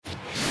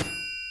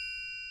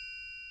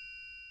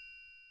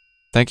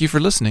Thank you for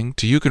listening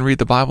to You Can Read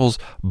the Bible's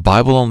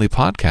Bible-Only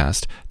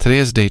podcast. Today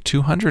is day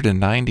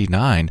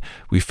 299.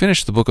 We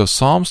finished the book of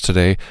Psalms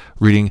today,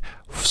 reading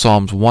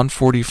Psalms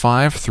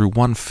 145 through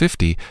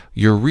 150.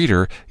 Your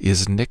reader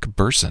is Nick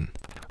Burson.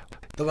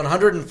 The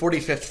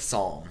 145th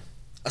Psalm,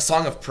 a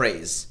song of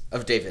praise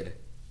of David.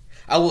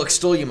 I will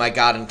extol you, my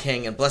God and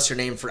King, and bless your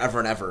name forever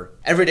and ever.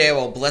 Every day I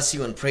will bless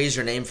you and praise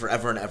your name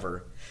forever and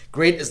ever.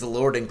 Great is the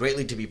Lord and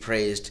greatly to be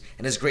praised,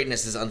 and his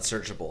greatness is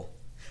unsearchable.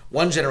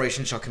 One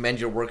generation shall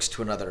commend your works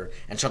to another,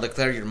 and shall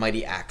declare your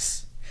mighty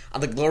acts. On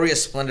the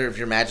glorious splendor of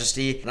your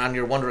majesty, and on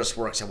your wondrous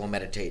works I will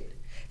meditate.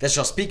 They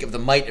shall speak of the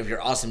might of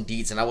your awesome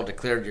deeds, and I will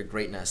declare your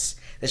greatness.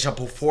 They shall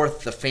pour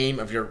forth the fame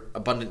of your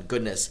abundant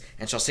goodness,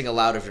 and shall sing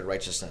aloud of your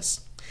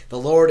righteousness. The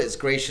Lord is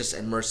gracious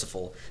and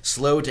merciful,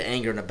 slow to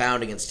anger and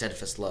abounding in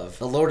steadfast love.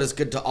 The Lord is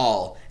good to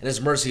all, and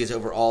his mercy is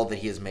over all that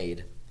he has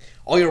made.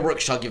 All your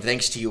works shall give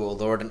thanks to you, O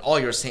Lord, and all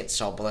your saints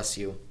shall bless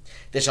you.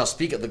 They shall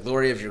speak of the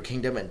glory of your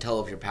kingdom and tell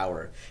of your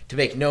power, to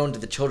make known to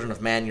the children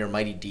of man your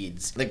mighty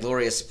deeds, and the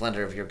glorious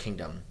splendor of your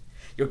kingdom.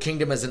 Your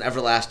kingdom is an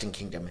everlasting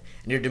kingdom,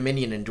 and your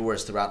dominion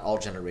endures throughout all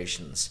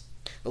generations.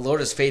 The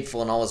Lord is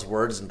faithful in all his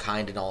words and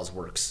kind in all his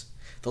works.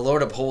 The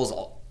Lord upholds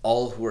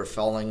all who are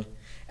falling,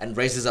 and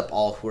raises up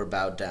all who are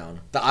bowed down.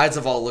 The eyes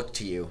of all look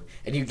to you,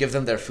 and you give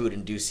them their food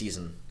in due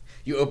season.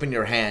 You open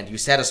your hand, you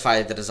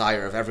satisfy the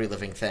desire of every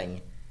living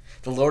thing.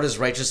 The Lord is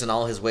righteous in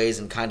all his ways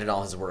and kind in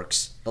all his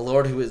works. The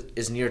Lord who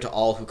is near to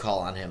all who call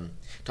on him,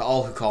 to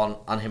all who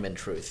call on him in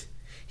truth.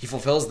 He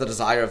fulfills the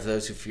desire of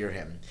those who fear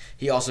him.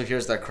 He also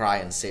hears their cry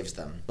and saves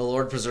them. The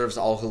Lord preserves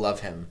all who love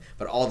him,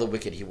 but all the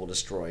wicked he will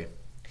destroy.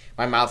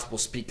 My mouth will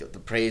speak of the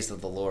praise of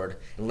the Lord,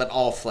 and let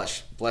all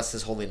flesh bless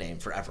his holy name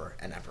forever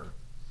and ever.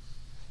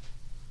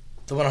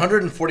 The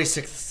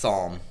 146th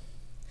Psalm.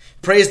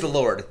 Praise the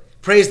Lord,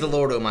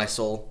 O my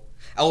soul.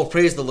 I will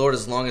praise the Lord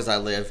as long as I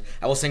live.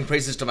 I will sing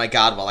praises to my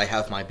God while I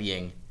have my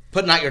being.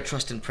 Put not your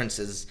trust in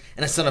princes,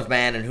 in a son of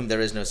man in whom there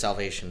is no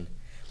salvation.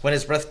 When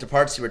his breath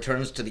departs, he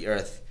returns to the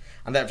earth.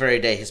 On that very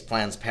day his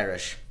plans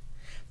perish.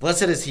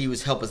 Blessed is he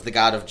whose help is the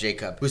God of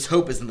Jacob, whose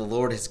hope is in the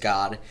Lord his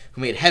God,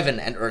 who made heaven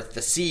and earth,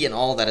 the sea and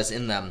all that is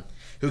in them,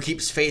 who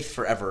keeps faith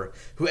forever,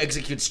 who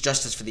executes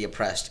justice for the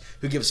oppressed,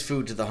 who gives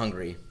food to the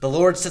hungry. The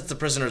Lord sets the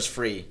prisoners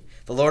free.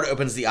 The Lord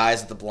opens the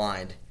eyes of the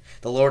blind.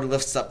 The Lord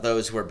lifts up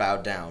those who are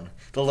bowed down.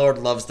 The Lord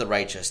loves the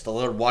righteous. The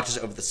Lord watches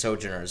over the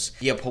sojourners.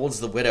 He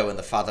upholds the widow and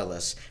the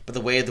fatherless, but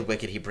the way of the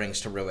wicked he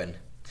brings to ruin.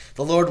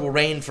 The Lord will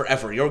reign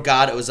forever, your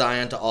God, O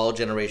Zion, to all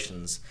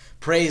generations.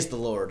 Praise the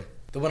Lord.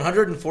 The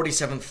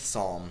 147th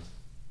Psalm.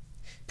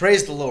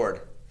 Praise the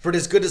Lord, for it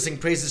is good to sing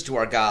praises to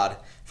our God,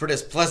 for it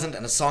is pleasant,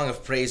 and a song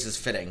of praise is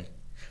fitting.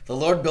 The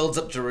Lord builds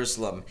up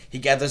Jerusalem. He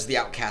gathers the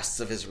outcasts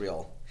of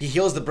Israel. He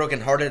heals the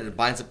brokenhearted and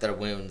binds up their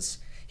wounds.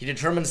 He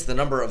determines the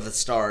number of the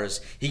stars.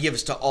 He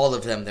gives to all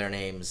of them their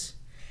names.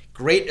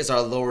 Great is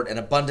our Lord and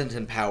abundant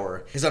in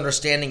power. His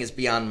understanding is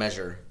beyond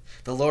measure.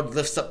 The Lord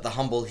lifts up the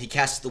humble. He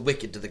casts the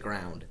wicked to the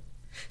ground.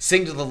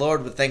 Sing to the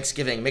Lord with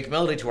thanksgiving. Make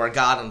melody to our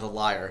God on the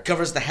lyre. He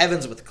covers the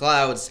heavens with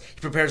clouds. He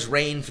prepares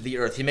rain for the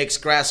earth. He makes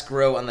grass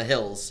grow on the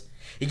hills.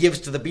 He gives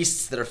to the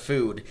beasts their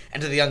food,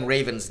 and to the young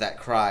ravens that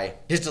cry.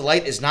 His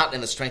delight is not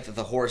in the strength of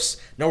the horse,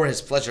 nor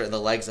his pleasure in the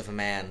legs of a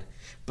man.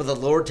 But the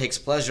Lord takes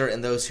pleasure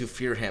in those who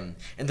fear him,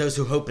 and those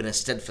who hope in his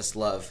steadfast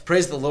love.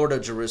 Praise the Lord, O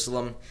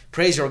Jerusalem.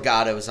 Praise your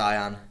God, O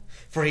Zion.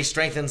 For he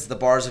strengthens the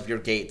bars of your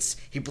gates.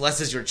 He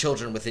blesses your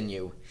children within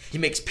you. He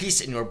makes peace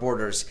in your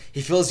borders.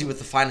 He fills you with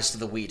the finest of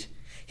the wheat.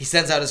 He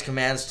sends out his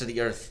commands to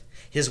the earth.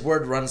 His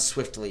word runs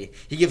swiftly.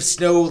 He gives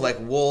snow like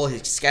wool. He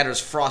scatters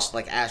frost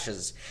like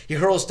ashes. He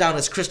hurls down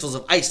his crystals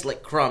of ice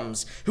like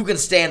crumbs. Who can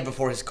stand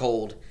before his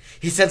cold?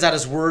 He sends out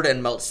his word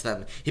and melts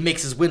them. He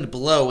makes his wind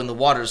blow and the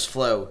waters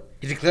flow.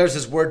 He declares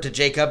his word to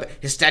Jacob,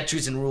 his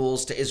statutes and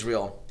rules to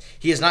Israel.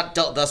 He has not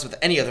dealt thus with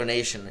any other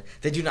nation.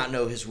 They do not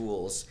know his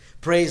rules.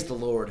 Praise the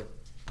Lord.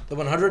 The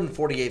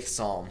 148th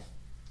Psalm.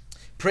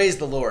 Praise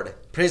the Lord.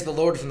 Praise the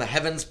Lord from the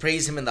heavens.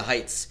 Praise him in the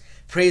heights.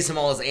 Praise him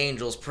all his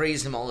angels.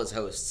 Praise him all his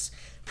hosts.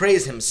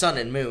 Praise him, sun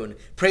and moon.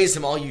 Praise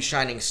him, all you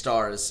shining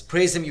stars.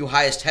 Praise him, you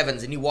highest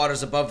heavens, and you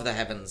waters above the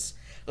heavens.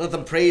 Let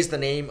them praise the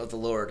name of the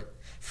Lord.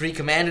 For he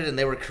commanded, and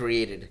they were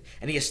created,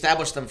 and he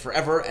established them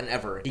forever and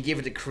ever. He gave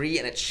a decree,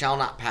 and it shall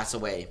not pass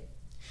away.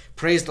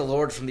 Praise the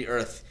Lord from the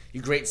earth,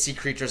 you great sea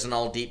creatures in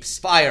all deeps,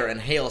 fire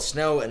and hail,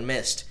 snow and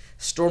mist,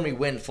 stormy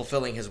wind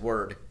fulfilling his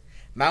word.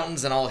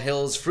 Mountains and all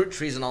hills, fruit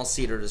trees and all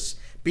cedars,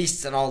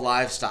 beasts and all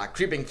livestock,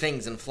 creeping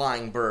things and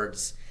flying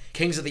birds,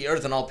 kings of the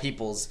earth and all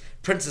peoples,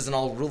 princes and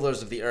all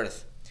rulers of the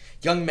earth,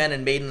 young men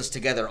and maidens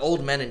together,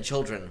 old men and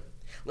children.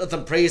 Let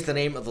them praise the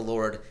name of the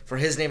Lord, for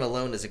his name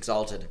alone is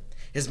exalted.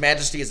 His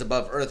majesty is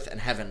above earth and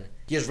heaven.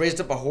 He has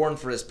raised up a horn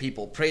for his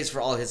people. Praise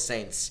for all his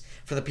saints,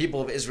 for the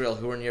people of Israel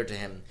who are near to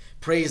him.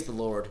 Praise the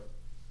Lord.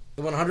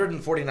 The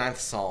 149th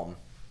Psalm.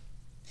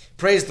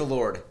 Praise the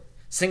Lord.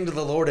 Sing to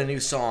the Lord a new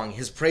song,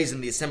 his praise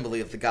in the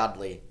assembly of the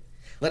godly.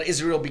 Let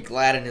Israel be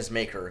glad in his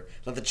Maker.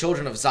 Let the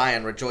children of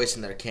Zion rejoice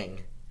in their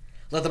King.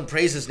 Let them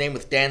praise his name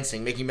with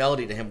dancing, making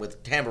melody to him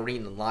with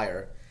tambourine and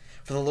lyre.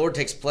 For the Lord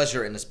takes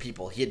pleasure in his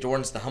people. He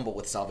adorns the humble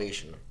with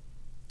salvation.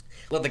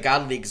 Let the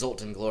godly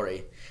exult in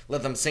glory.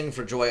 Let them sing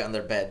for joy on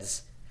their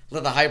beds.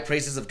 Let the high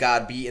praises of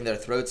God be in their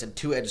throats and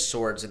two-edged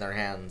swords in their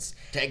hands,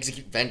 to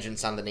execute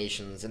vengeance on the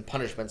nations and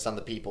punishments on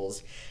the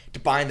peoples, to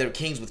bind their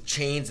kings with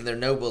chains and their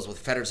nobles with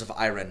fetters of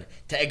iron,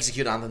 to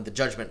execute on them the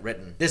judgment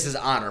written. This is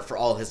honor for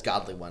all his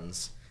godly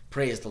ones.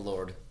 Praise the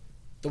Lord.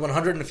 The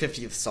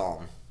 150th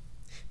Psalm.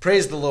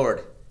 Praise the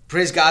Lord.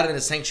 Praise God in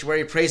his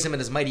sanctuary. Praise him in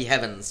his mighty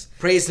heavens.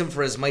 Praise him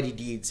for his mighty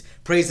deeds.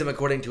 Praise him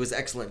according to his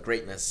excellent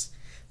greatness.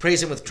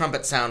 Praise him with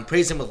trumpet sound.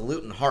 Praise him with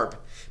lute and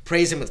harp.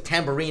 Praise him with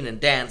tambourine and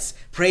dance.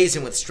 Praise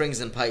him with strings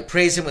and pipe.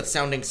 Praise him with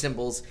sounding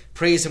cymbals.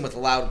 Praise him with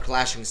loud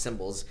clashing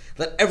cymbals.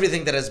 Let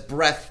everything that has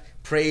breath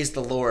praise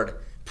the Lord.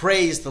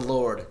 Praise the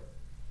Lord.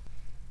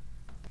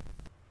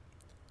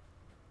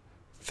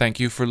 Thank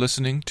you for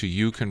listening to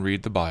You Can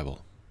Read the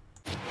Bible.